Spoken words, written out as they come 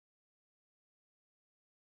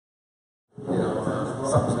you know,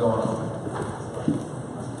 something's going on.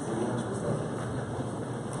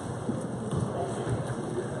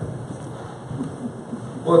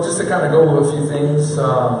 Well, just to kind of go over a few things,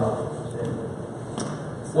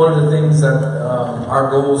 one of the things that our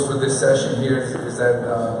goals for this session here is that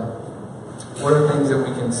what are things that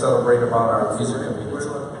we can celebrate about our music community?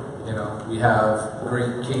 You know, we have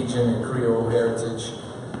great Cajun and Creole heritage.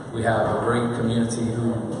 We have a great community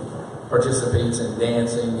who participates in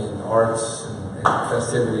dancing and arts and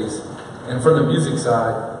festivities. And from the music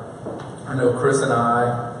side, I know Chris and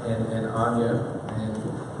I and Anya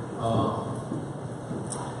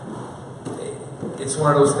it's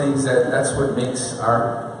one of those things that's what makes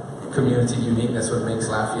our community unique. That's what makes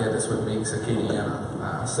Lafayette. That's what makes Acadiana.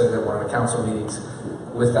 I said at one of the council meetings,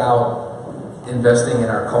 without investing in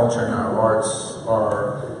our culture and our arts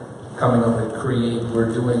or coming up and create,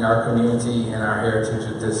 we're doing our community and our heritage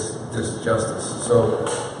a disjustice. So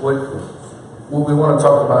what we want to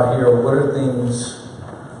talk about here, what are things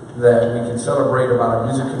that we can celebrate about our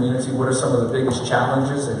music community? What are some of the biggest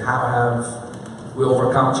challenges and how have we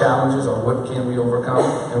overcome challenges, or what can we overcome?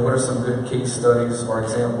 And what are some good case studies or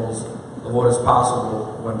examples of what is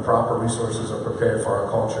possible when proper resources are prepared for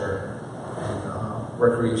our culture and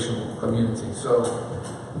recreational community? So,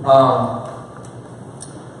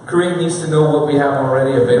 Korea needs to know what we have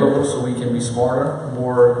already available so we can be smarter,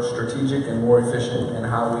 more strategic, and more efficient in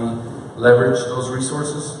how we leverage those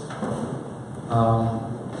resources.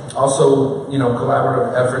 Also, you know,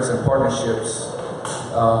 collaborative efforts and partnerships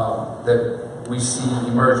that we see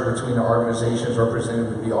emerge between the organizations represented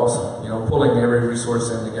would be awesome. You know, pulling every resource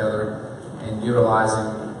in together and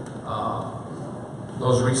utilizing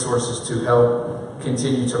those resources to help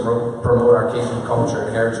continue to promote our Cajun culture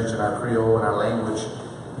and heritage and our Creole and our language.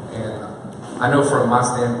 And I know from my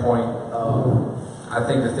standpoint, I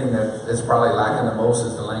think the thing that is probably lacking the most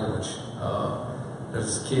is the language.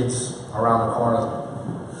 There's kids around the corner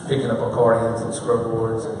picking up accordions and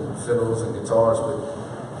scrubboards and fiddles and guitars, but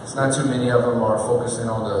it's not too many of them are focusing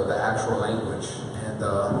on the actual language, and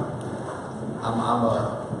I'm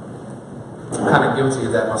kind of guilty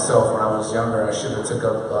of that myself. When I was younger, I should have took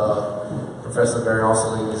up Professor Barry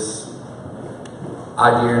Ossoli's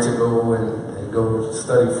idea to go and go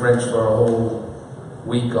study French for a whole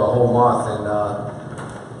week or a whole month, and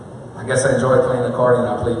I guess I enjoyed playing accordion.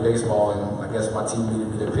 I played baseball, and I guess my team needed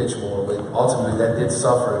me to pitch more, but ultimately that did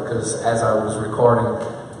suffer because as I was recording,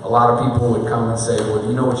 a lot of people would come and say, well,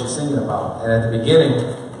 you know what you're singing about? And at the beginning,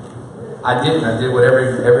 I didn't. I did what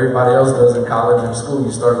everybody else does in college and school.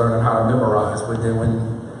 You start learning how to memorize. But then when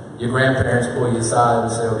your grandparents pull you aside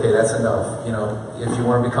and say, okay, that's enough. You know, if you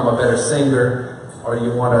want to become a better singer or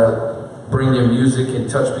you want to bring your music and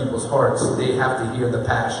touch people's hearts, they have to hear the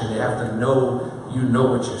passion. They have to know you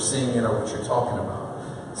know what you're singing or what you're talking about.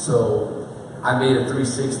 So I made a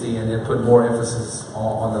 360 and then put more emphasis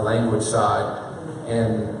on the language side.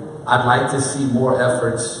 And I'd like to see more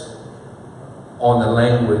efforts on the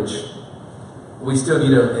language. We still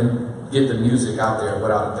need to get the music out there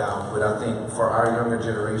without a doubt, but I think for our younger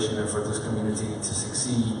generation and for this community to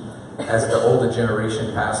succeed as the older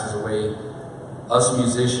generation passes away, us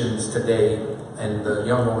musicians today and the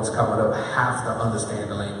younger ones coming up have to understand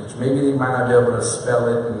the language. Maybe they might not be able to spell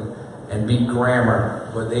it and be grammar,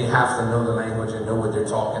 but they have to know the language and know what they're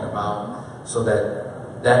talking about so that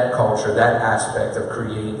culture, that aspect of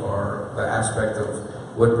create, or the aspect of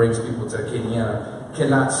what brings people to Acadiana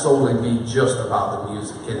cannot solely be just about the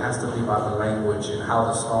music. It has to be about the language and how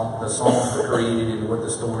the songs were created and what the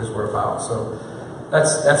stories were about. So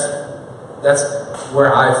that's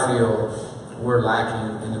where I feel we're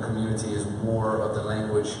lacking in the community, is more of the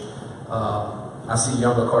language. I see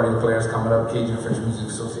young accordion players coming up. Cajun French Music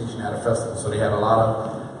Association had a festival, so they had a lot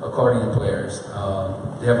of accordion players.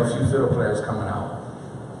 They have a few fiddle players coming out.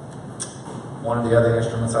 One of the other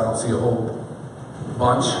instruments, I don't see a whole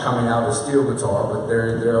bunch coming out, is steel guitar, but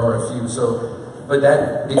there are a few. So, but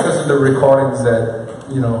that, because of the recordings that,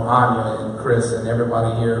 you know, Anya and Chris and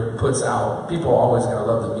everybody here puts out, people are always going to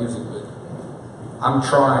love the music. But I'm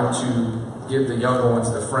trying to give the younger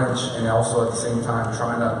ones the French, and also at the same time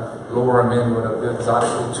trying to lure them in with a good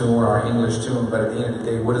exotic tune or English tune. But at the end of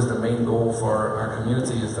the day, what is the main goal for our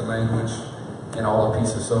community is the language and all the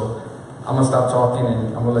pieces. So I'm gonna stop talking and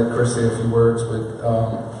I'm gonna let Chris say a few words, but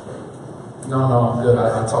no, I'm good.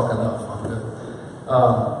 I talk enough. I'm good.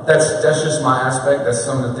 That's just my aspect. That's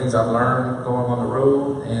some of the things I've learned going on the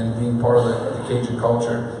road and being part of the Cajun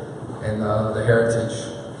culture and the heritage.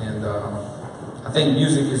 And I think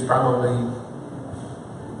music is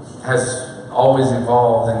has always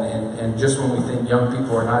evolved. And just when we think young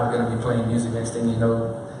people are not going to be playing music, next thing you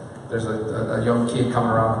know, there's a young kid coming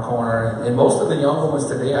around the corner, and most of the young ones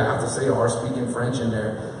today, I have to say, are speaking French, and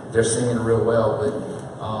they're singing real well. But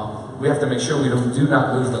we have to make sure we do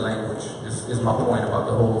not lose the language. Is my point about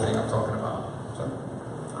the whole thing I'm talking about. So,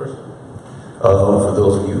 Chris. For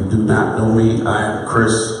those of you who do not know me, I am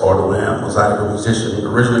Chris Ordway. I'm a zydeco musician,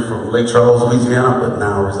 originally from Lake Charles, Louisiana, but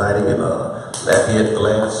now residing in Lafayette. The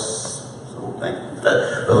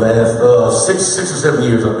last 6 or 7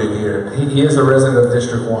 years I've been here. He is a resident of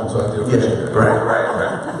District 1, so I do appreciate it. Right.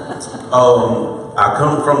 I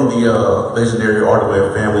come from the legendary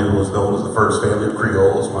Ordway family, who was known as the first family of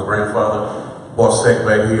Creoles. My grandfather, Boss Sec,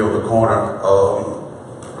 back here on the corner,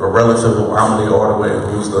 a relative of Amelie Ordway,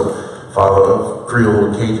 who's the father of Creole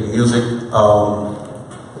and Cajun music.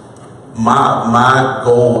 My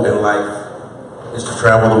goal in life is to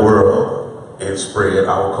travel the world and spread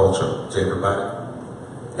our culture to everybody.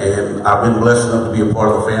 And I've been blessed enough to be a part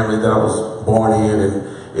of the family that I was born in, and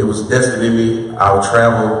it was destined in me. I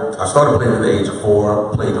traveled. I started playing at the age of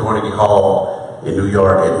 4. Played Carnegie Hall in New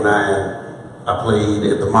York at 9. I played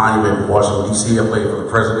at the Monument in Washington, D.C. I played for the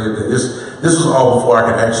president, and this was all before I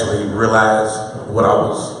could actually realize what I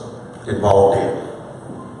was involved in.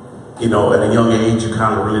 You know, at a young age, you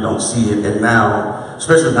kind of really don't see it, and now,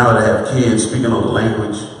 especially now that I have kids speaking on the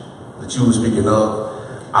language that you were speaking of,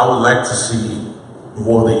 I would like to see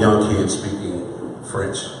more of the young kids speaking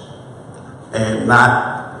French, and not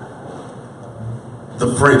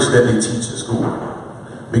the French that they teach in school,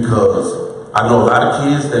 because I know a lot of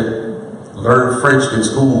kids that learn French in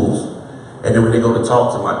schools, and then when they go to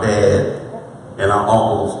talk to my dad and our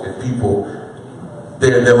uncles and people,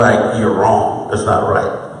 they're like, you're wrong, that's not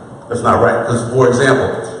right. That's not right. Because, for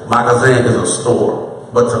example, magasin is a store,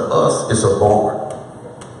 but to us, it's a barn.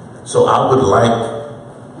 So I would like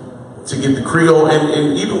to get the Creole,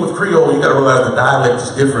 and even with Creole, you gotta realize the dialect is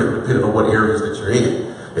different depending on what areas that you're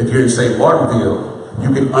in. If you're in St. Martinville,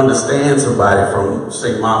 you can understand somebody from,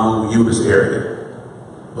 say, Mamou, Eunice area.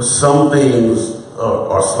 But some things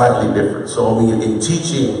are slightly different. So, I mean, in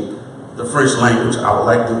teaching the French language, I would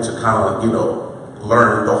like them to kind of, you know,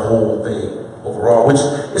 learn the whole thing overall, which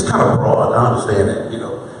is kind of broad, I understand that, you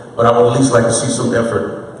know. But I would at least like to see some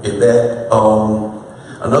effort in that.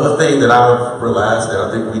 Another thing that I've realized that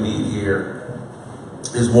I think we need here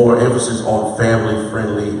is more emphasis on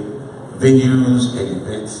family-friendly venues and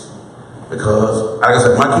events. Because, like I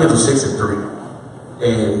said, my kids are 6 and 3.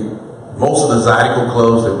 And most of the zydeco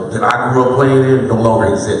clubs that I grew up playing in no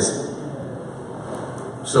longer exist.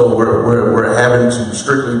 So we're having to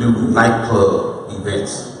strictly do nightclub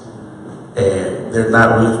events, and they're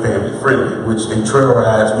not really family friendly. Which in trail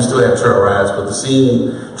rides, we still have trail rides, but the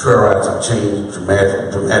scene trail rides have changed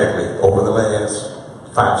dramatically over the last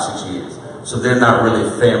 5-6 years. So they're not really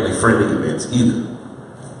family friendly events either.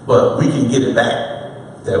 But we can get it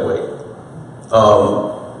back that way.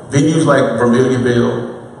 Venues like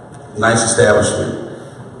Vermilionville, nice establishment,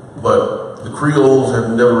 but the Creoles have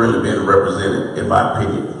never really been represented, in my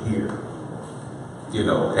opinion, here. You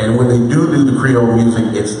know, and when they do the Creole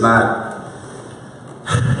music, it's not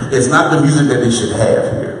the music that they should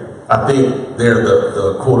have here. I think they're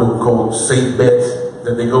the quote-unquote safe bets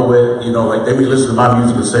that they go with. You know, like they may listen to my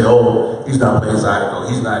music and say, oh, he's not playing zydeco,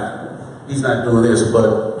 he's not doing this,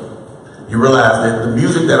 but you realize that the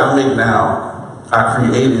music that I make now, I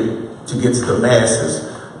created to get to the masses.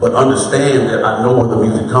 But understand that I know where the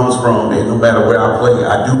music comes from, and no matter where I play,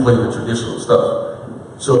 I do play the traditional stuff.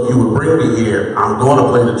 So if you would bring me here, I'm going to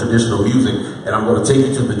play the traditional music, and I'm going to take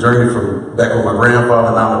you to the journey from back when my grandfather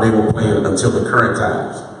and I were playing until the current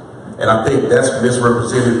times. And I think that's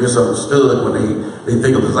misrepresented, misunderstood when they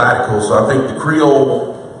think of the zydeco. So I think the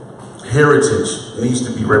Creole heritage needs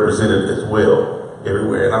to be represented as well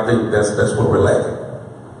everywhere, and I think that's what we're lacking.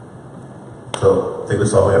 So I think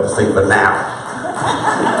that's all I have to say for now.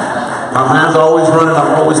 My mind's always running,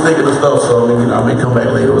 I'm always thinking of stuff, so I mean, you know, I may come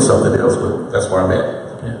back later with something else, but that's where I'm at.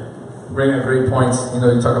 Yeah. Bringing up great points. You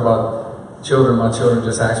know, you talk about children. My children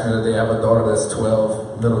just asked me today, I have a daughter that's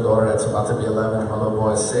 12, middle daughter that's about to be 11, and my little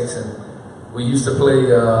boy is 6, and we used to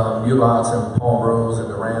play mulots and palm rose and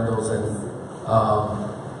the Randalls, and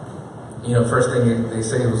you know, first thing they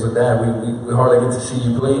say was, Dad, we hardly get to see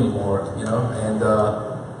you play anymore, you know, and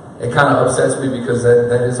it kind of upsets me because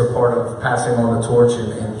that is a part of passing on the torch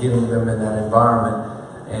and getting them in that environment.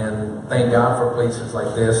 And thank God for places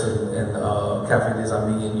like this and Cafe des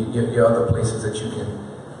Amis and your other places that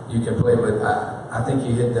you can play. But I think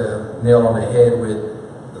you hit the nail on the head with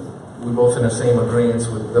we're both in the same agreements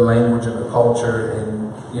with the language and the culture,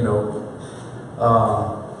 and you know,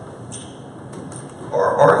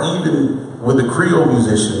 or even with the Creole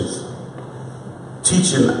musicians,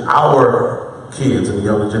 teaching our kids and the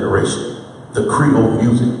younger generation the Creole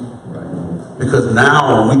music. Because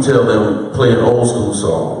now when we tell them play an old school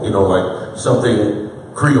song, you know, like something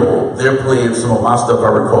Creole, they're playing some of my stuff I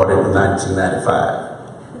recorded in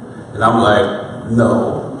 1995. And I'm like,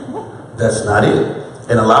 no, that's not it.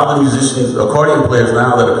 And a lot of the musicians, accordion players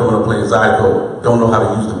now that are coming up playing Zydeco don't know how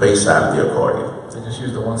to use the bass side of the accordion. They just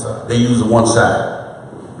use the one side. They use the one side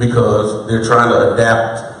because they're trying to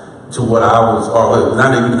adapt to what I was, or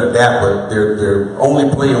not even adapt, but they're only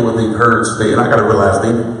playing what they've heard today. And I got to realize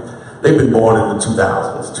they've been born in the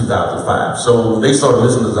 2000s, 2005. So when they started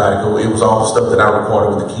listening to Zydeco, it was all the stuff that I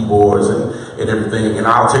recorded with the keyboards and everything. And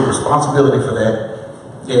I'll take responsibility for that.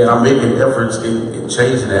 And I'm making efforts in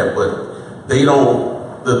changing that, but they don't.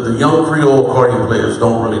 The young Creole accordion players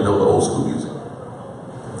don't really know the old school music.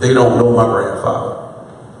 They don't know my grandfather.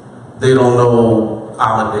 They don't know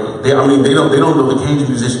Holiday. They don't know the Cajun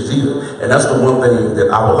musicians either. And that's the one thing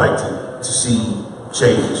that I would like to see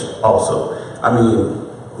change also. I mean,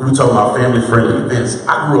 we were talking about family-friendly events.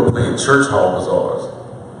 I grew up playing church hall bazaars.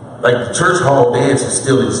 Like the church hall dances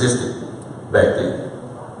still existed back then.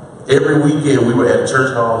 Every weekend we were at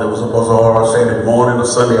church hall. There was a bazaar Saturday morning or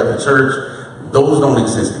Sunday after church. Those don't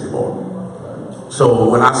exist anymore. So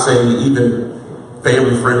when I say even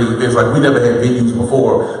family-friendly events, like we never had venues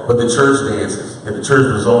before, but the church dances and the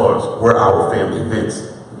church bazaars were our family events.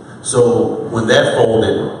 So when that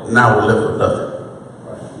folded, now we're left with nothing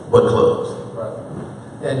but clubs.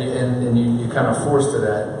 Right. And you kind of forced to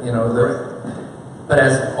that, you know. But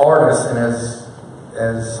as artists and as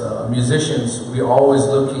musicians, we're always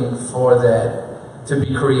looking for that to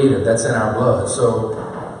be creative. That's in our blood. So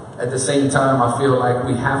at the same time, I feel like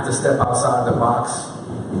we have to step outside the box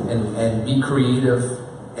and be creative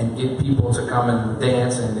and get people to come and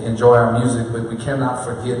dance and enjoy our music, but we cannot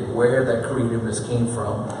forget where that creativeness came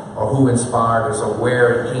from or who inspired us or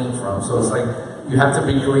where it came from. So it's like you have to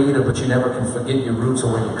be creative, but you never can forget your roots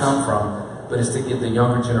or where you come from, but it's to get the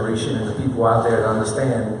younger generation and the people out there to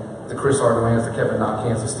understand the Chris Arduans, the Kevin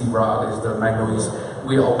Knockans, the Steve Rileys, the Magnolias.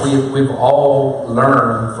 We've all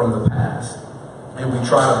learned from the past. And we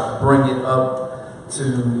try to bring it up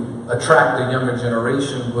to attract the younger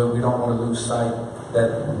generation, but we don't want to lose sight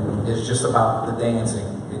that it's just about the dancing.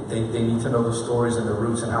 They need to know the stories and the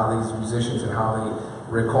roots and how these musicians and how they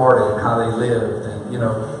recorded and how they lived and, you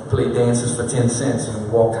know, played dances for 10 cents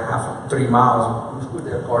and walked 3 miles with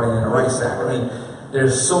their accordion in a rice sack. I mean,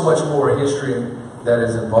 there's so much more history that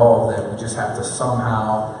is involved that we just have to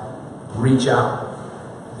somehow reach out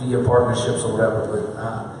via partnerships or whatever. But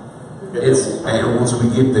and once we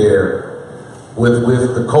get there, with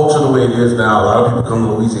the culture the way it is now, a lot of people come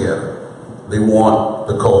to Louisiana. They want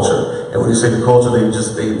the culture, and when they say the culture,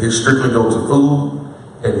 they strictly go to food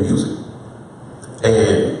and music.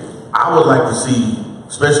 And I would like to see,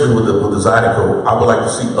 especially with the Zydeco, I would like to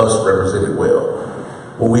see us represented well.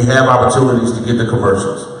 When we have opportunities to get the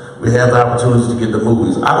commercials, we have the opportunities to get the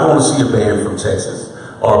movies. I don't want to see a band from Texas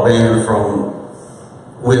or a band from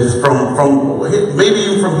maybe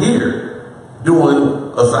even from here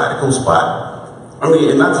doing a Zydeco spot. I mean,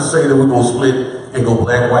 and not to say that we're going to split and go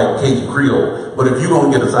black, white, Cajun, Creole, but if you're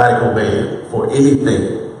going to get a Zydeco band for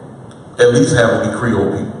anything, at least have it be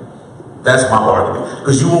Creole people. That's my argument.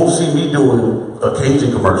 Because you won't see me doing a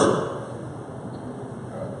Cajun commercial.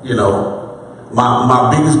 You know,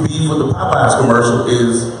 my biggest beef with the Popeyes commercial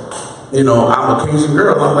is, you know, I'm a Cajun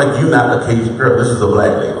girl. I'm like, you're not a Cajun girl. This is a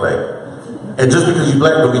black lady. Like, and just because you're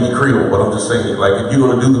black don't mean you're Creole, but I'm just saying, like, if you're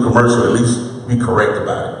going to do the commercial, at least be correct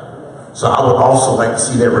about it. So I would also like to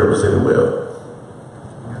see that represented well.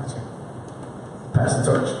 Pass the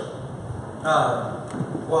torch.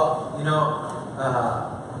 Well, you know,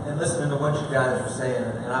 and listening to what you guys are saying,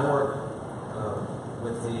 and I work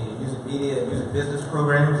with the music media and music business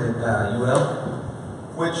programs at UL,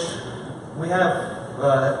 which we have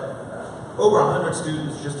over 100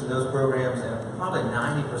 students just in those programs, and probably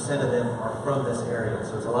 90% of them are from this area.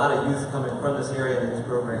 So there's a lot of youth coming from this area in these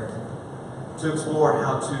programs to explore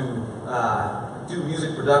how to do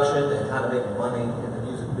music production and how to make money in the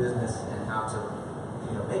music business and how to,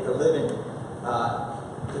 you know, make a living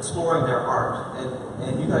exploring their art.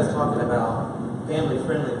 And you guys talking about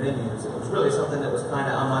family-friendly venues, it was really something that was kind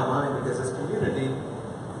of on my mind because this community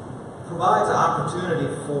provides an opportunity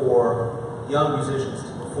for young musicians to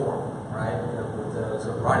perform, right? It's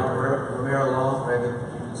a Roddy Romero law, right?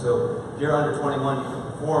 So if you're under 21, you can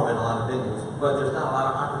perform in a lot of venues, but there's not a lot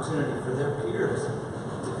of opportunity for their peers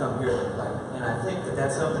to come here and play. And I think that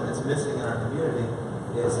that's something that's missing in our community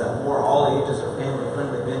is more all ages or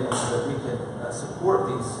family-friendly venues so that we can support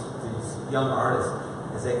these young artists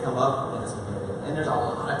as they come up in this community. And there's a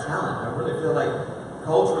lot of talent. I really feel like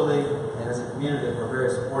culturally and as a community, we're very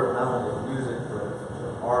supportive not only of music, but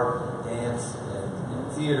of art, dance, and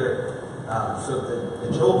theater, so that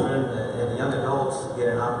the children and the young adults get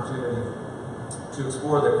an opportunity to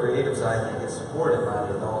explore their creative side and get supported by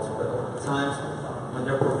the adults. But a lot of times, when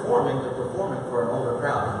they're performing for an older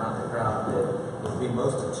crowd, and not the crowd that would be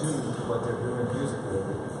most attuned to what they're doing musically.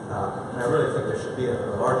 And I really think there should be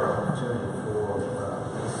a larger opportunity for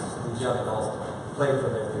these young adults to play for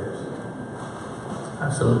their peers.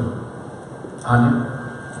 Absolutely. Anya?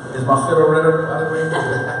 Is my fiddle ready, by the way? It's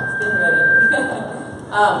been ready.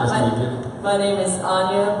 My name is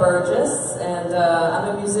Anya Burgess, and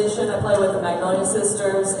I'm a musician. I play with the Magnolia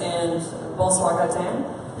Sisters and Bonsoir Catin.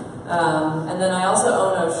 And then I also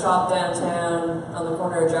own a shop downtown on the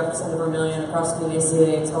corner of Jefferson and Vermilion across from the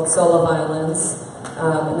UCA. It's called Sola Violins.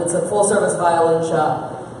 And it's a full-service violin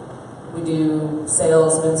shop. We do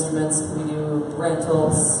sales of instruments, we do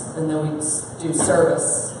rentals, and then we do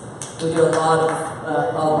service. We do a lot of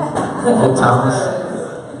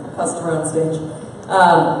customer on stage.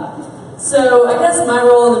 So I guess my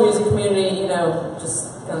role in the music community, just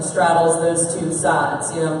kind of straddles those two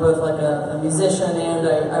sides. I'm both like a musician, and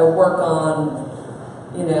I work on,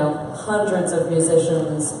 hundreds of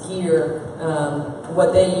musicians' gear,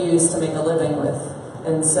 what they use to make a living with.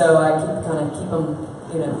 And so I keep them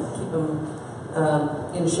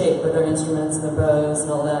in shape with their instruments and their bows and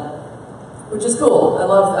all that, which is cool. I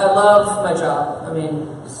love my job. I mean,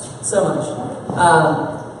 so much.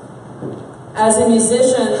 As a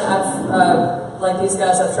musician, I've like these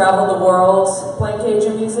guys, I've traveled the world playing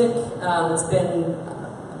Cajun music. It's been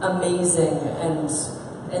amazing and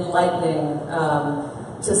enlightening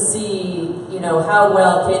to see, how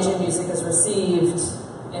well Cajun music is received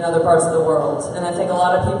in other parts of the world. And I think a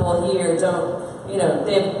lot of people here don't,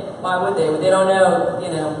 why would they? They don't know,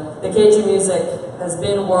 the Cajun music has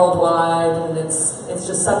been worldwide, and it's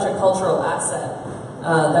just such a cultural asset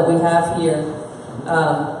that we have here.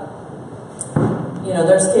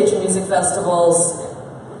 There's Cajun music festivals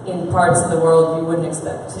in parts of the world you wouldn't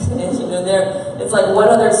expect. It's like, what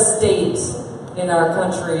other state in our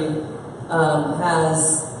country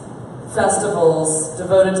has festivals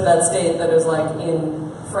devoted to that state that is like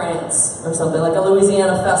in France or something, like a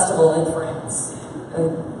Louisiana festival in France?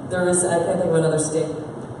 And there is, I can't think of another state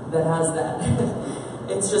that has that.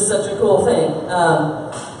 It's just such a cool thing.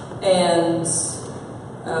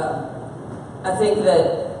 I think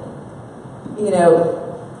that,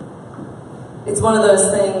 it's one of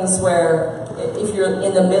those things where if you're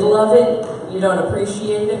in the middle of it, you don't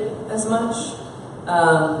appreciate it as much.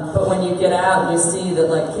 But when you get out and you see that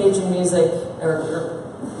like Cajun music or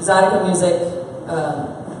Zydeco music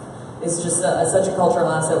is just such a cultural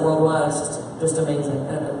asset worldwide, it's just amazing.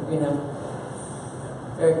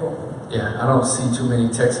 Very cool. Yeah, I don't see too many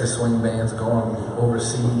Texas swing bands going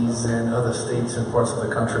overseas and other states and parts of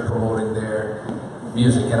the country promoting their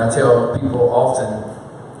music. And I tell people often,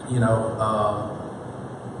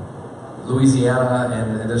 Louisiana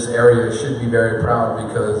and this area should be very proud,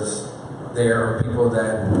 because there are people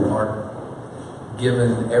that are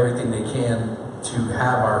given everything they can to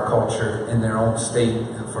have our culture in their own state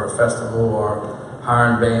for a festival, or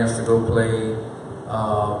hiring bands to go play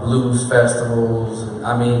blues festivals. And,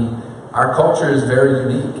 I mean, our culture is very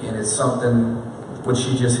unique, and it's something which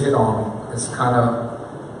you just hit on. It's kind of,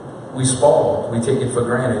 we spoiled. We take it for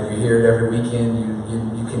granted. You hear it every weekend.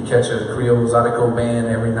 You can catch a Creole Zydeco band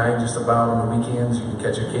every night, just about on the weekends. You can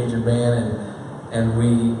catch a Cajun band, and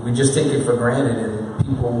we just take it for granted. And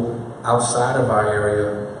people outside of our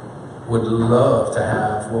area would love to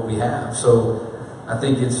have what we have. So I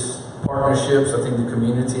think it's partnerships. I think the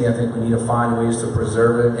community. I think we need to find ways to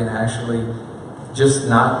preserve it and actually just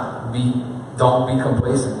don't be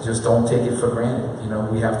complacent. Just don't take it for granted.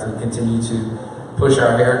 We have to continue to push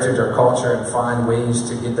our heritage, our culture, and find ways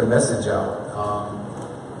to get the message out.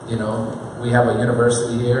 We have a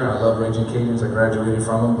university here. I love Raging Cajuns. I graduated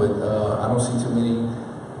from them, but I don't see too many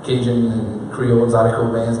Cajun and Creole Zydeco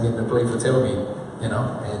bands getting to play for tailgate.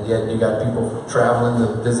 And yet you got people traveling. The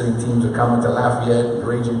visiting teams are coming to Lafayette,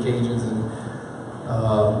 Raging Cajuns, and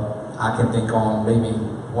I can think on maybe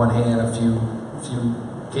one hand a few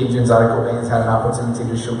Cajun Zydeco bands had an opportunity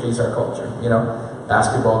to showcase our culture.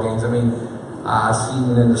 Basketball games. I mean, I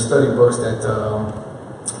seen in the study books that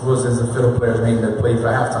was his fiddle player's name that played for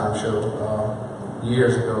a halftime show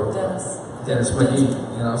years ago. Dennis McGee.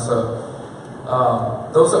 So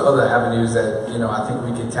those are other avenues that I think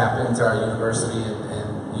we can tap into our university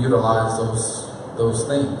and utilize those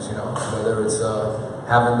things. Whether it's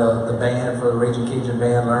having the band for the Raging Cajun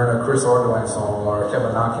band learn a Chris Ardoin song or a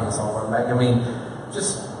Kevin Knockin song, or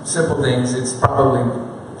just simple things. It's probably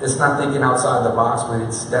it's not thinking outside the box, but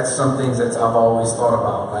that's some things that I've always thought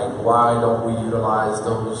about. Like, why don't we utilize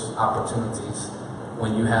those opportunities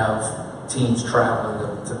when you have teams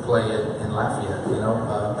traveling to play in Lafayette?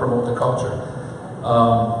 Promote the culture.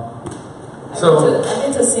 I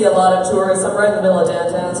get to see a lot of tourists. I'm right in the middle of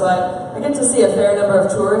downtown, so I get to see a fair number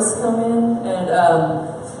of tourists come in,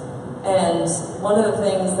 and one of the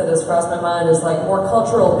things that has crossed my mind is like more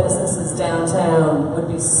cultural businesses downtown would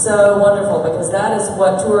be so wonderful, because that is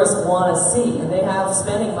what tourists want to see, and they have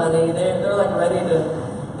spending money. They're like ready to,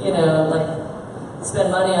 like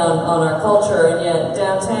spend money on our culture, and yet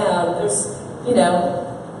downtown there's,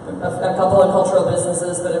 a couple of cultural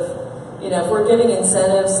businesses, but if we're giving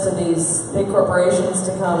incentives to these big corporations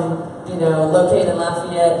to come, locate in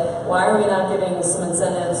Lafayette, why are we not giving some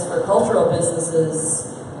incentives for cultural businesses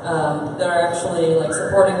that are actually like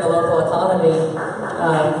supporting the local economy,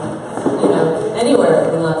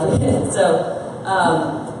 anywhere in Lafayette? So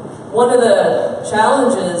one of the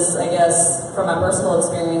challenges, I guess, from my personal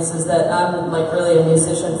experience is that I'm like really a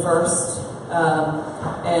musician first,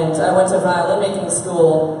 and I went to violin making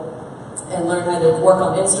school and learned how to work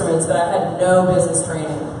on instruments, but I had no business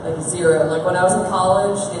training, like zero. Like when I was in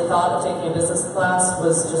college, the thought of taking a business class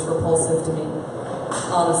was just repulsive to me,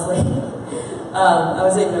 honestly. I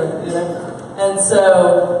was ignorant, And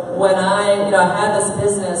so when I had this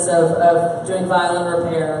business of doing violin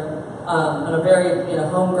repair on a very,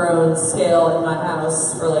 homegrown scale in my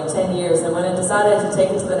house for like 10 years, and when I decided to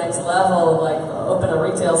take it to the next level, like open a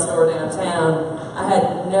retail store downtown, I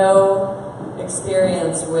had no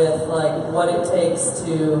experience with like what it takes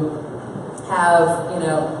to have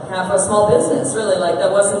a small business. Really, like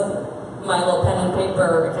that wasn't my little pen and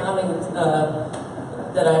paper accounting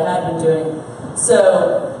that I had been doing.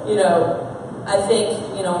 So I think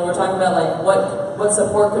when we're talking about like what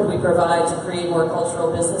support could we provide to create more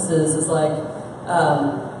cultural businesses is like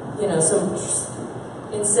some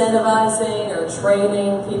incentivizing or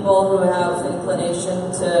training people who have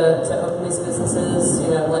inclination to open these businesses.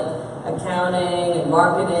 Like accounting and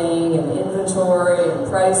marketing and inventory and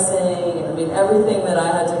pricing. I mean, everything that I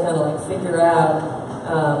had to kind of like figure out.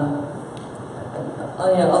 A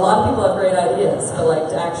lot of people have great ideas, but like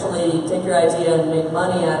to actually take your idea and make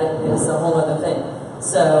money at it is a whole other thing.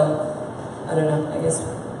 So, I don't know, I guess,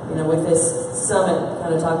 with this summit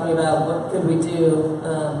kind of talking about what could we do,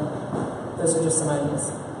 those are just some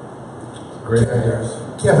ideas. Great ideas.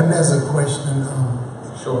 Kevin, there's a question.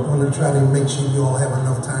 Sure. I want to try to make sure you all have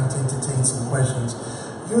enough time to entertain some questions.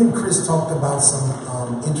 You and Chris talked about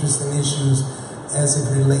some interesting issues as it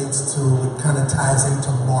relates to, it kind of ties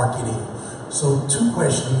into marketing. So 2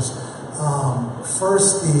 questions.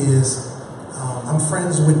 First is, I'm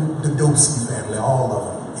friends with the Dopesy family, all of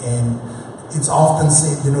them. And it's often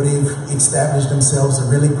said, they've established themselves a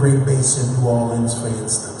really great base in New Orleans, for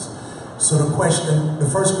instance. So the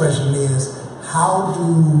first question is, how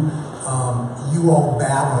do you all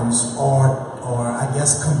balance or I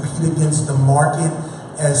guess compete against the market,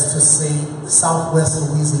 as to say Southwest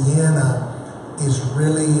Louisiana is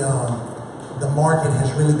really, the market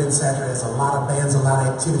has really been saturated. There's a lot of bands, a lot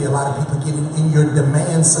of activity, a lot of people getting in. Your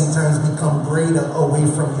demands sometimes become greater away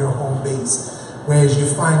from your home base, whereas you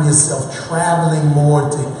find yourself traveling more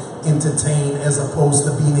to entertain as opposed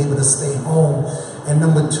to being able to stay home. And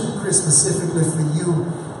number 2, Chris, specifically for you,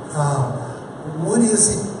 what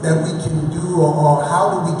is it that we can do, or how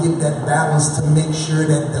do we get that balance to make sure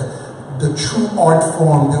that the true art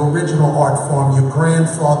form, the original art form, your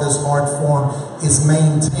grandfather's art form is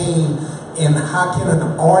maintained? And how can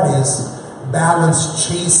an artist balance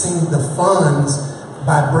chasing the funds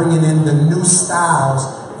by bringing in the new styles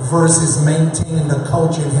versus maintaining the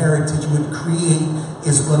culture and heritage which Create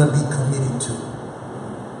is going to be committed to?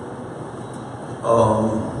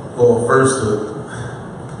 Well, first,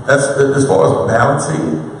 that's as far as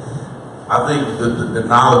balancing. I think the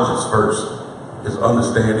knowledge is first, is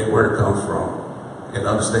understanding where it comes from and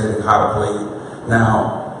understanding how to play it.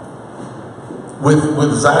 Now, with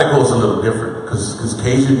Zydeco, it's a little different because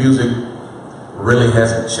Cajun music really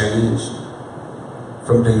hasn't changed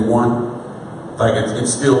from day one. Like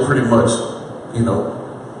it's still pretty much,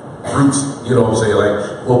 roots. You know what I'm saying?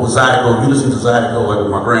 Like, well, with Zydeco, you listen to Zydeco, like with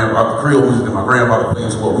my grandfather, Creole music that my grandfather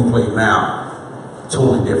plays, what we play now.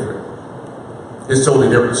 Totally different. It's totally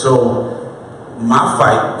different. So my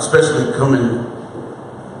fight, especially coming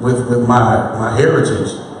with my heritage,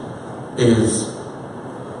 is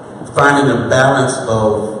finding a balance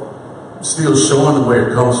of still showing them where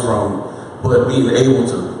it comes from, but being able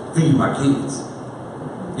to feed my kids.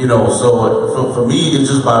 So for me, it's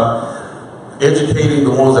just about educating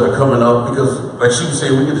the ones that are coming up, because like she was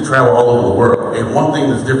saying, we get to travel all over the world. And one thing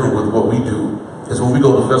that's different with what we do is when we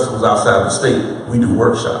go to festivals outside of the state, we do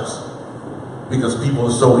workshops. Because people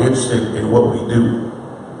are so interested in what we do.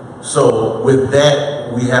 So with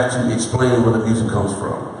that, we have to explain where the music comes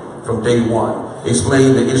from day one.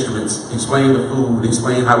 Explain the instruments, explain the food,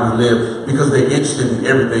 explain how we live, because they're interested in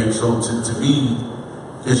everything. So to me,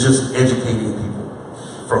 it's just educating people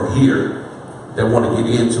from here that want to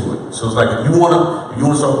get into it. So it's like if you want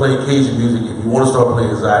to start playing Cajun music, if you want to start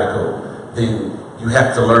playing Zydeco, then you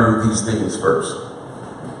have to learn these things first.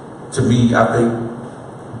 To me, I think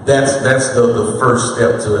that's the first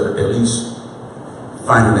step to at least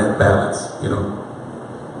finding that balance, you know.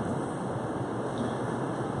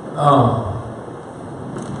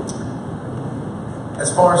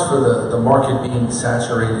 As far as for the market being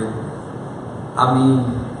saturated, I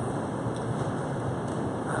mean,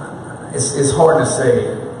 it's hard to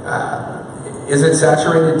say. Is it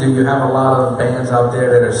saturated? Do you have a lot of bands out there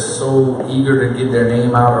that are so eager to get their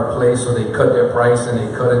name out or play, so they cut their price and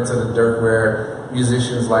they cut it to the dirt, where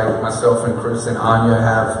musicians like myself and Chris and Anya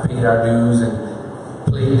have paid our dues and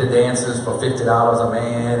played the dances for $50 a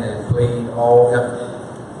man and played all?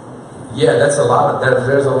 Yeah, that's a lot of that.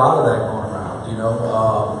 There's a lot of that going around, you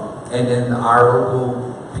know. And then our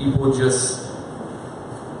local people just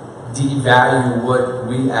devalue what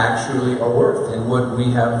we actually are worth and what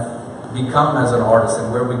we have become as an artist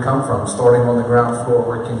and where we come from, starting on the ground floor,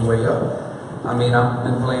 working way up. I mean, I've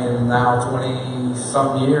been playing now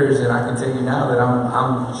 20-something years, and I can tell you now that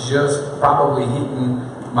I'm just probably hitting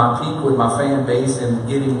my peak with my fan base and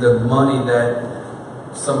getting the money that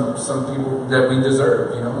some people that we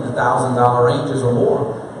deserve, you know, in the $1,000 ranges or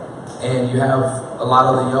more. And you have a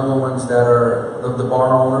lot of the younger ones that are the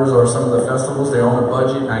bar owners or some of the festivals, they're on a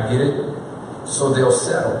budget, and I get it, so they'll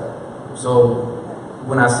settle. So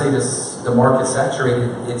when I say this, the market's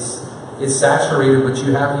saturated, it's saturated, but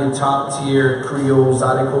you have your top tier Creole,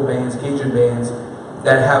 Zydeco bands, Cajun bands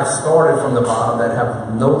that have started from the bottom, that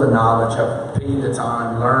have know the knowledge, have paid the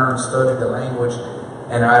time, learned, studied the language,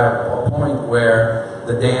 and are at a point where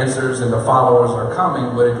the dancers and the followers are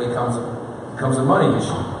coming, but it becomes a money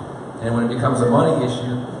issue. And when it becomes a money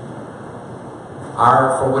issue,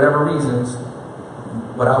 for whatever reasons,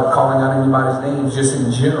 without calling out anybody's names, just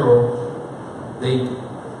in general,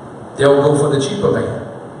 they'll go for the cheaper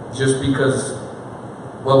band, just because,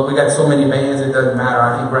 well, we got so many bands, it doesn't matter,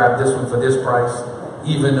 I can grab this one for this price,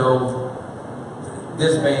 even though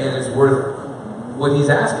this band is worth what he's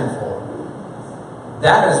asking for.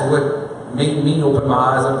 That is what made me open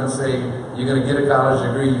my eyes up and say, you're going to get a college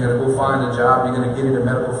degree, you're going to go find a job, you're going to get in the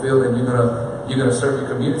medical field, and you're going to serve your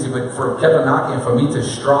community. But for Kevin Naki and for me to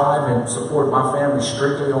strive and support my family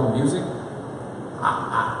strictly on music,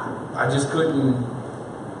 I just couldn't.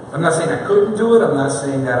 I'm not saying I couldn't do it. I'm not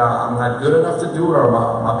saying that I'm not good enough to do it, or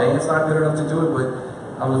my band's not good enough to do it. But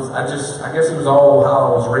I guess it was all how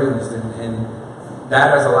I was raised, and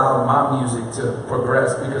that has allowed my music to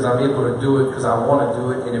progress, because I'm able to do it because I want to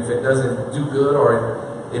do it. And if it doesn't do good or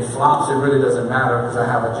it flops, it really doesn't matter, because I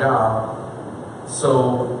have a job.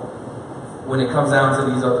 So when it comes down to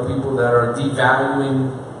these other people that are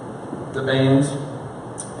devaluing the bands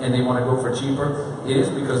and they want to go for cheaper, it is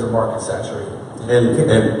because the market's saturated.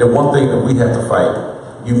 And the one thing that we have to fight,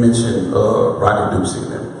 you mentioned Rocket Deucey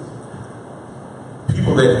and them.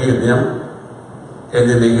 People that hear them, and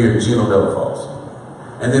then they hear Gino Delafalls,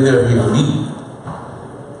 and then they'll hear me,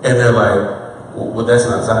 and they're like, well, that's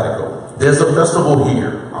not Zydeco. There's a festival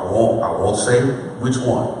here, I won't say which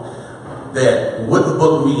one, that wouldn't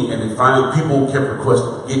book me, and people kept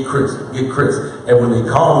requesting, get Chris. And when they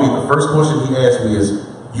called me, the first question he asked me is,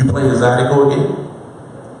 you playing Zydeco again?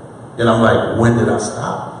 And I'm like, when did I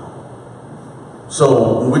stop?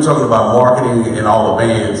 So when we're talking about marketing and all the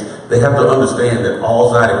bands, they have to understand that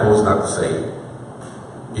all Zydeco is not the same.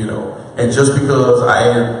 You know, and just because I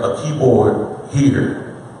added a keyboard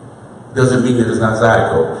here doesn't mean that it's not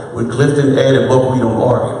Zydeco. When Clifton added buckwheat on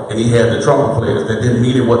organ and he had the trumpet players, that didn't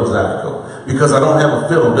mean it wasn't Zydeco. Because I don't have a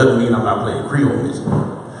fiddle doesn't mean I'm not playing Creole music.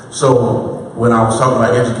 So when I was talking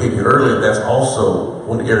about educating earlier, that's also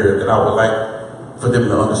one area that I would like for them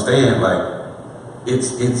to understand, like,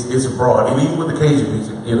 it's broad. And even with the Cajun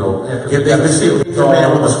music, you know, if they see a Cajun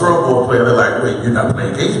man with a scrub board player, they're like, wait, you're not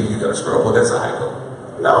playing Cajun music, you got a scrub board, that's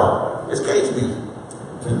Zydeco. No, it's Cajun music.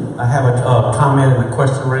 I have a comment and a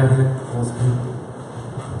question right here.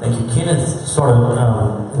 Thank you. Kenneth sort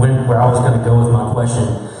of went where I was going to go with my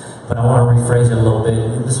question, but I want to rephrase it a little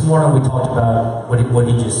bit. This morning we talked about what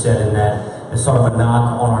he just said, and that it's sort of a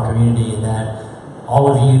knock on our community, and that all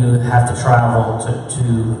of you have to travel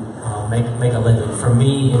to make a living. For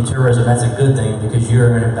me, in tourism, that's a good thing, because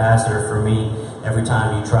you're an ambassador for me every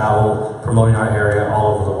time you travel, promoting our area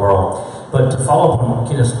all over the world. But to follow up on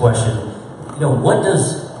Kenneth's question, what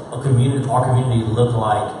does our community look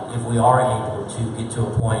like if we are able to get to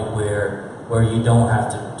a point where you don't have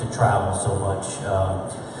to travel so much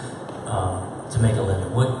to make a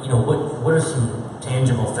living? What are some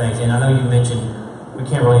tangible things? And I know you mentioned we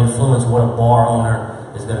can't really influence what a bar owner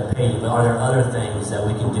is going to pay you, but are there other things that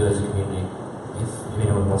we can do as a community? If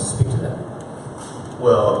anyone wants to speak to that.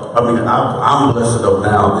 Well, I mean, I'm blessed enough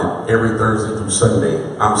now that every Thursday through Sunday,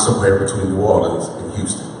 I'm somewhere between New Orleans and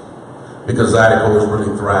Houston, because Zydeco is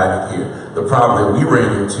really thriving here. The problem that we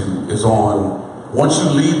ran into is once you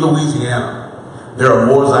leave Louisiana, there are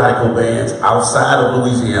more Zydeco bands outside of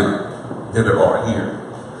Louisiana than there are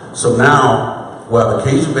here. So now, while the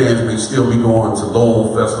Cajun bands may still be going to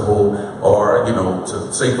Lowell Festival or, to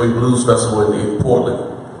Safeway Blues Festival in Portland,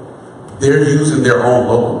 they're using their own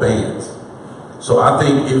local bands. So I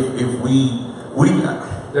think if we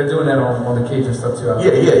they're doing that on the Cajun stuff too.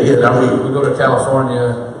 Yeah. I mean, we go to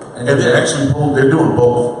California and they're actually they're doing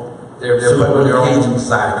both. They're putting their Cajun own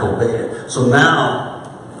Zydeco band. So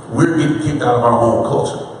now we're getting kicked out of our own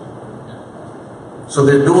culture. So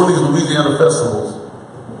they're doing these Louisiana festivals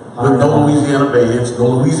with no Louisiana bands, no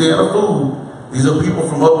Louisiana food. These are people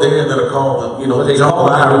from up there that are called, they call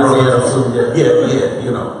it Louisiana food. Yeah.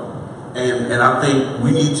 And I think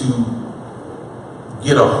we need to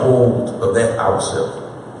get a hold of that ourselves.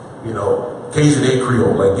 Cajun and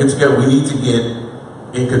Creole, get together. We need to get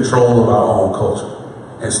in control of our own culture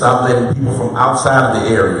and stop letting people from outside of the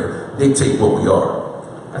area dictate what we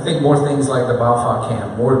are. I think more things like the Balfa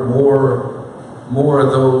camp, more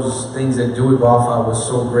of those things that Dewey Balfa was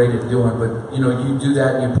so great at doing. But you do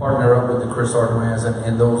that, and you partner up with the Chris Ardoins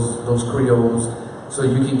and those Creoles, so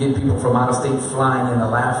you can get people from out of state flying into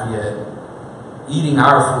Lafayette, eating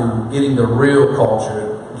our food, getting the real culture,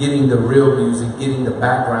 getting the real music, getting the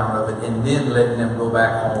background of it, and then letting them go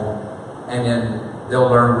back home, and then they'll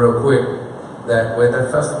learn real quick that with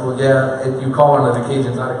that festival, you call it the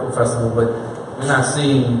Cajun Zydeco Festival, but we're not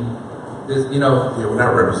seeing this, Yeah, we're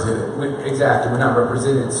not represented. We're not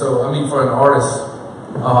represented. So, I mean, for an artist,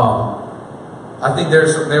 I think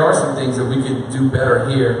there are some things that we could do better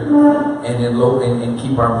here, and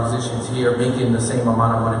keep our musicians here making the same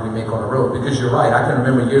amount of money we make on the road. Because you're right, I can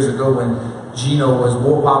remember years ago when Gino was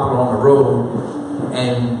more popular on the road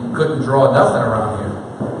and couldn't draw nothing around here,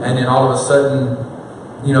 and then all of a sudden,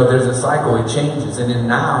 there's a cycle. It changes, and then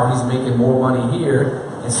now he's making more money here,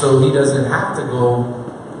 and so he doesn't have to go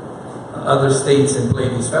other states and play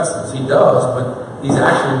these festivals. He does, but he's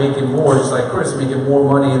actually making more, just like Chris, making more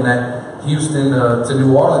money in that Houston to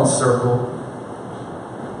New Orleans circle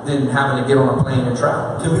than having to get on a plane and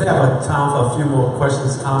travel. Can we have time for a few more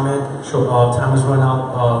questions, comment? Sure. Time is running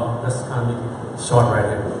out. Let's kind of make it short right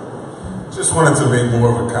here. Just wanted to make more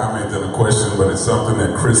of a comment than a question, but it's something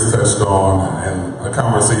that Chris touched on and a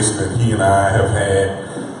conversation that he and I have had.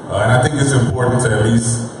 And I think it's important to at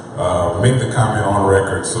least make the comment on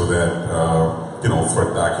record so that,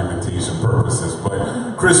 for documentation purposes.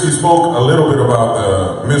 But Chris, you spoke a little bit about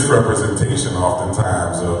the misrepresentation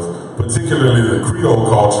oftentimes of particularly the Creole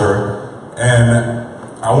culture. And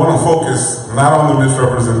I want to focus not on the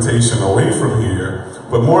misrepresentation away from here,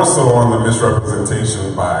 but more so on the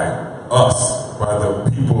misrepresentation by us, by the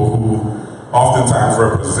people who oftentimes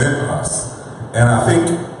represent us. And I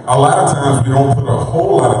think a lot of times we don't put a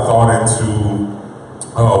whole lot of thought into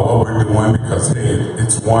what we're doing because, hey,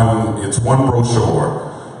 it's one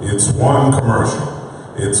brochure, it's one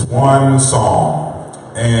commercial, it's one song,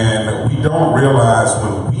 and we don't realize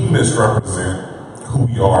when we misrepresent who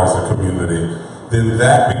we are as a community, then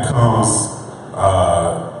that becomes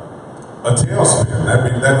a tailspin,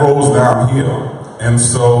 that rolls downhill. And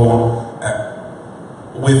so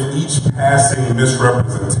with each passing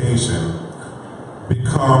misrepresentation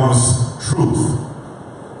becomes truth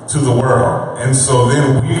to the world. And so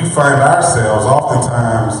then we find ourselves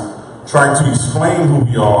oftentimes trying to explain who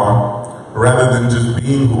we are rather than just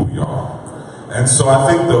being who we are. And so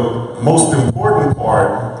I think the most important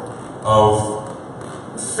part of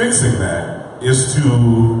fixing that is to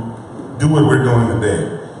do what we're doing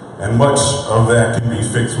today. And much of that can be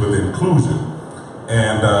fixed with inclusion.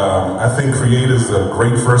 And I think Create is a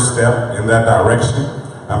great first step in that direction.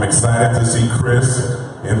 I'm excited to see Chris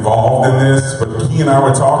involved in this, but he and I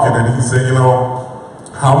were talking and he said,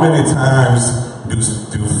 how many times do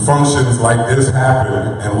functions like this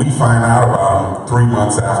happen and we find out about them 3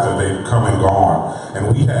 months after they've come and gone,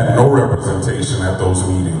 and we had no representation at those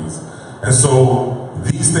meetings. And so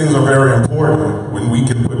these things are very important when we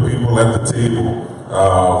can put people at the table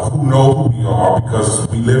who know who we are because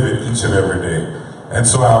we live it each and every day. And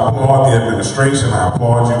so I applaud the administration, I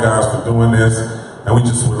applaud you guys for doing this, and we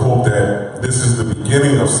just would hope that that this is the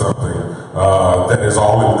beginning of something that is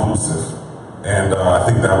all inclusive. And I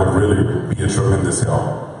think that would really be a tremendous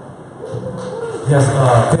help. Yes,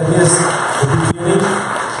 that is the beginning,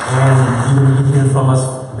 and you will be hearing from us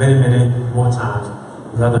many more times.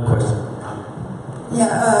 Another question.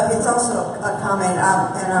 Yeah, it's also a comment,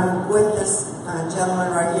 and I'm with this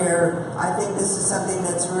gentleman right here. I think this is something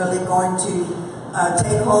that's really going to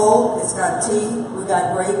take hold. It's got teeth. We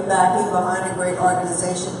got great backing behind a great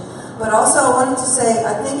organization. But also, I wanted to say,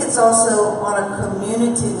 I think it's also on a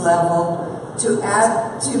community level to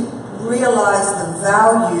realize the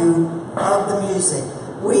value of the music.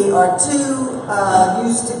 We are too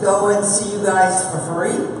used to go and see you guys for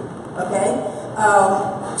free, okay?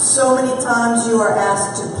 So many times you are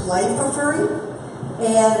asked to play for free,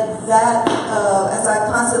 and that, as I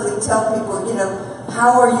constantly tell people, you know,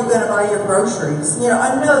 how are you going to buy your groceries? You know,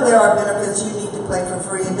 I know there are benefits you need to play for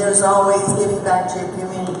free, and there's always giving back to your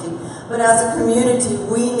community. But as a community,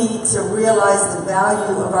 we need to realize the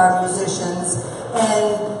value of our musicians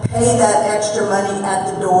and pay that extra money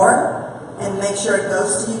at the door and make sure it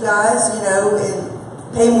goes to you guys, you know, and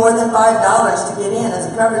pay more than $5 to get in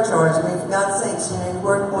as a cover charge. I mean, for God's sakes, you know, you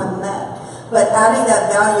work more than that. But adding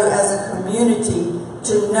that value as a community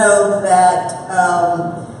to know that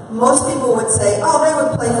most people would say, oh, they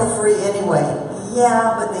would play for free anyway.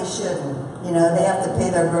 Yeah, but they shouldn't. You know, they have to pay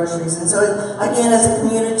their groceries. And so, again, as a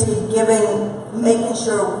community, making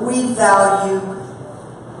sure we value,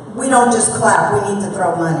 we don't just clap, we need to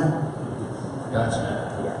throw money.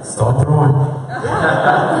 Gotcha. Start throwing.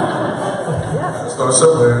 Start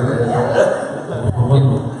somewhere.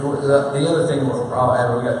 The other thing I'll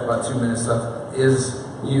add, we got about 2 minutes left, is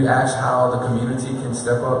you asked how the community can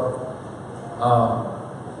step up.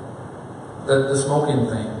 The smoking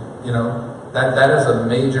thing, you know, that is a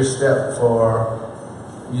major step for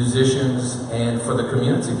musicians and for the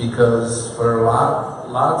community, because for a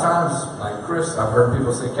lot of times, like Chris, I've heard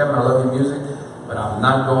people say, Kevin, I love your music, but I'm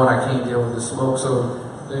not going, I can't deal with the smoke. So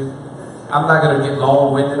I'm not going to get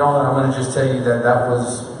long-winded on it. I'm going to just tell you that that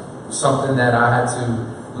was something that I had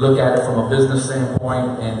to look at it from a business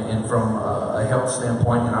standpoint and from a health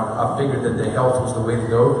standpoint, and I figured that the health was the way to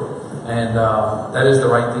go, and that is the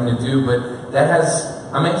right thing to do. But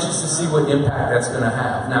I'm anxious to see what impact that's going to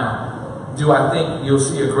have. Now, do I think you'll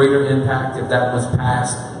see a greater impact if that was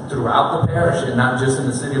passed throughout the parish and not just in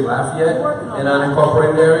the city of Lafayette, in an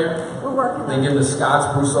unincorporated area? We're working on it. Thinking the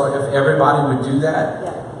Scotts, Broussard, if everybody would do that,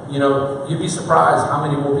 Yeah. you know, you'd be surprised how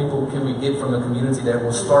many more people can we get from the community that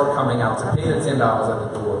will start coming out to pay the $10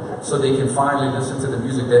 at the door, so they can finally listen to the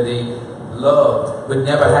music that they loved but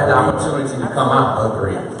never had the opportunity to come out.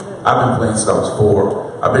 Agreed. I've been playing since I was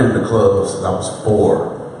 4. I've been in the club since I was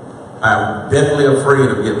 4. I'm definitely afraid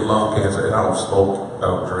of getting lung cancer, and I don't smoke, I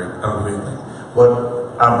don't drink, I don't do anything. But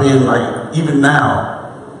I've been, like, even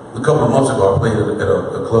now, a couple of months ago, I played at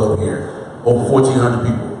a club here, over 1,400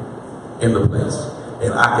 people in the place,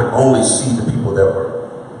 and I could only see the people that were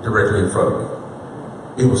directly in front of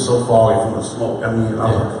me. It was so far away from the smoke. I mean,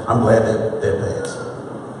 I'm glad that passed.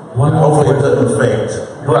 Hopefully it doesn't affect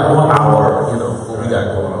our, you know, what we got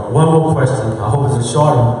going on. One more question. I hope it's a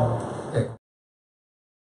short one.